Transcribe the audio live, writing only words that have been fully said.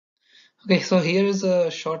Okay, so here is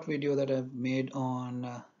a short video that I've made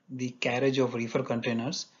on the carriage of reefer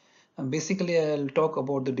containers. Basically, I'll talk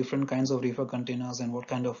about the different kinds of reefer containers and what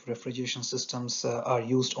kind of refrigeration systems are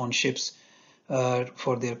used on ships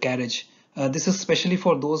for their carriage. This is especially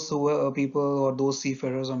for those who people or those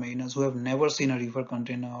seafarers or mariners who have never seen a reefer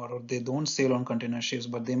container, or they don't sail on container ships,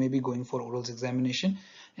 but they may be going for orals examination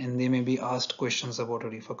and they may be asked questions about a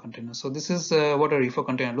reefer container. So this is what a reefer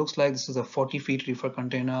container looks like. This is a 40 feet reefer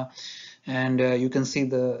container, and you can see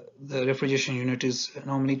the refrigeration unit is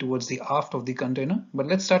normally towards the aft of the container. But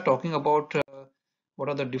let's start talking about what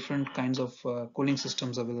are the different kinds of cooling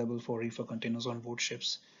systems available for reefer containers on board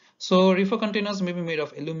ships. So reefer containers may be made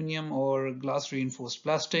of aluminum or glass reinforced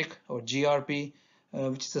plastic, or GRP,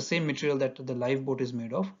 which is the same material that the lifeboat is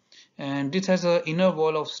made of, and it has an inner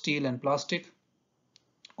wall of steel and plastic,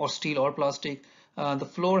 or steel or plastic. The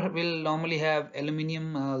floor will normally have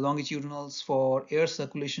aluminium longitudinals for air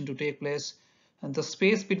circulation to take place. And the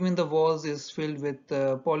space between the walls is filled with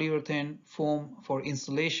polyurethane foam for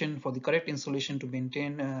insulation, for the correct insulation to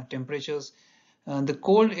maintain temperatures. The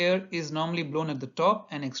cold air is normally blown at the top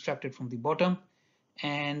and extracted from the bottom.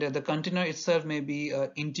 And the container itself may be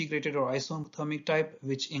integrated or isothermic type,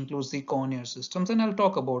 which includes the Cornier systems. And I'll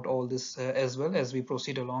talk about all this as well as we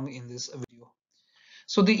proceed along in this video.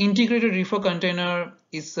 So the integrated reefer container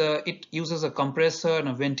is it uses a compressor and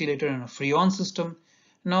a ventilator and a freon system.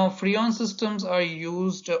 Now freon systems are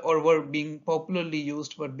used or were being popularly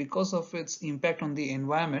used, but because of its impact on the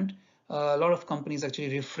environment, a lot of companies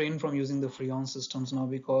actually refrain from using the freon systems now,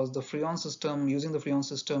 because the freon system, using the freon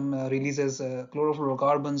system releases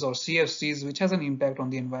chlorofluorocarbons or CFCs, which has an impact on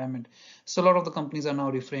the environment. So a lot of the companies are now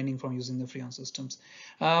refraining from using the freon systems.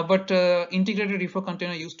 But integrated reefer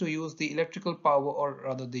container used to use the electrical power, or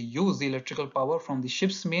rather they use the electrical power from the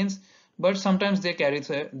ship's mains, but sometimes they carry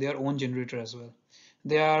their own generator as well.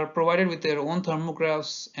 They are provided with their own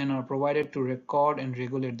thermographs and are provided to record and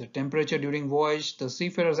regulate the temperature during voyage. The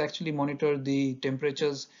seafarers actually monitor the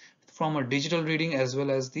temperatures from a digital reading as well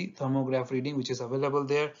as the thermograph reading, which is available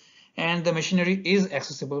there. And the machinery is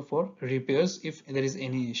accessible for repairs if there is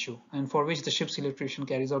any issue, and for which the ship's electrician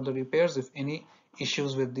carries out the repairs if any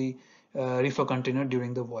issues with the reefer container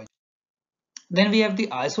during the voyage. Then we have the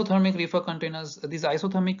isothermic reefer containers. These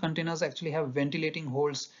isothermic containers actually have ventilating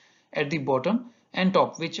holes at the bottom and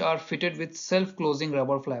top, which are fitted with self-closing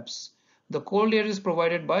rubber flaps. The cold air is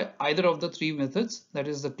provided by either of the three methods, that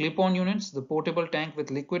is the clip-on units, the portable tank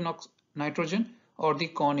with liquid nitrogen, or the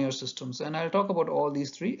Cornier systems. And I'll talk about all these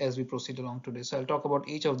three as we proceed along today. So I'll talk about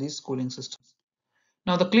each of these cooling systems.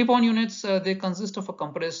 Now the clip-on units, they consist of a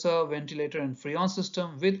compressor, ventilator and freon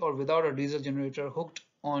system with or without a diesel generator hooked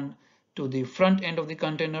on to the front end of the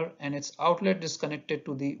container, and its outlet is connected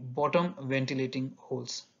to the bottom ventilating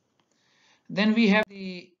holes. Then we have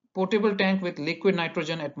the portable tank with liquid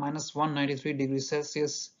nitrogen at minus 193 degrees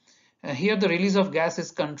Celsius. Here the release of gas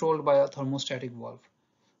is controlled by a thermostatic valve.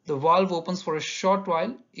 The valve opens for a short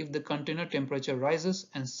while if the container temperature rises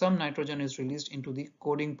and some nitrogen is released into the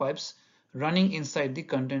cooling pipes running inside the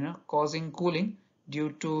container, causing cooling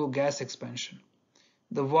due to gas expansion.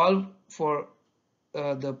 The valve for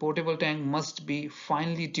the portable tank must be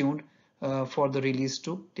finely tuned for the release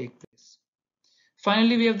to take place.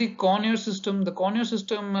 Finally, we have the Cornier system. The Cornier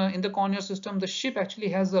system, in the Cornier system, the ship actually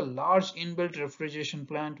has a large inbuilt refrigeration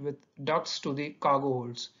plant with ducts to the cargo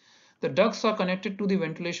holds. The ducts are connected to the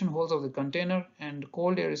ventilation holes of the container, and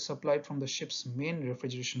cold air is supplied from the ship's main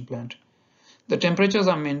refrigeration plant. The temperatures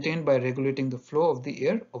are maintained by regulating the flow of the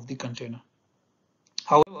air of the container.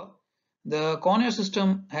 However, the Cornier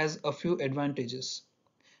system has a few advantages.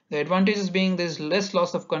 The advantages being there's less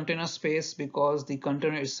loss of container space because the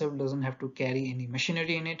container itself doesn't have to carry any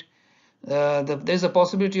machinery in it. There's a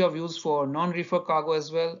possibility of use for non-reefer cargo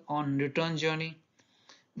as well on return journey.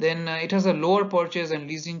 Then it has a lower purchase and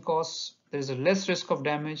leasing costs. There's a less risk of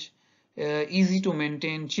damage, easy to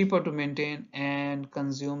maintain, cheaper to maintain, and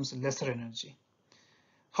consumes lesser energy.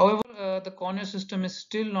 However, the Cornier system is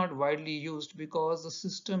still not widely used because the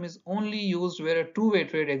system is only used where a two-way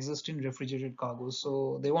trade exists in refrigerated cargoes.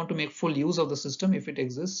 So they want to make full use of the system if it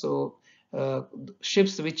exists. So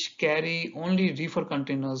ships which carry only reefer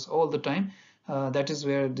containers all the time, that is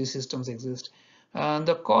where these systems exist.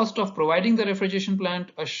 The cost of providing the refrigeration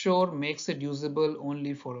plant ashore makes it usable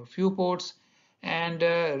only for a few ports, and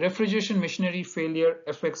refrigeration machinery failure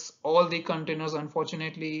affects all the containers,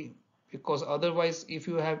 unfortunately, because otherwise if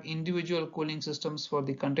you have individual cooling systems for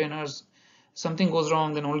the containers, something goes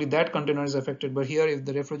wrong, then only that container is affected. But here, if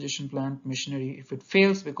the refrigeration plant machinery, if it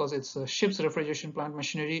fails because it's a ship's refrigeration plant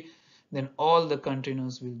machinery, then all the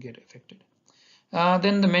containers will get affected.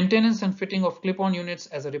 Then the maintenance and fitting of clip-on units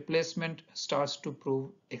as a replacement starts to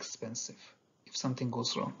prove expensive if something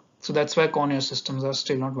goes wrong. So that's why Conair systems are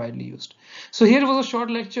still not widely used. So here was a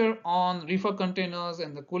short lecture on reefer containers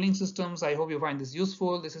and the cooling systems. I hope you find this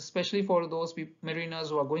useful. This is especially for those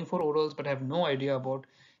mariners who are going for orals but have no idea about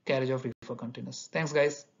carriage of reefer containers. Thanks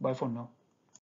guys. Bye for now.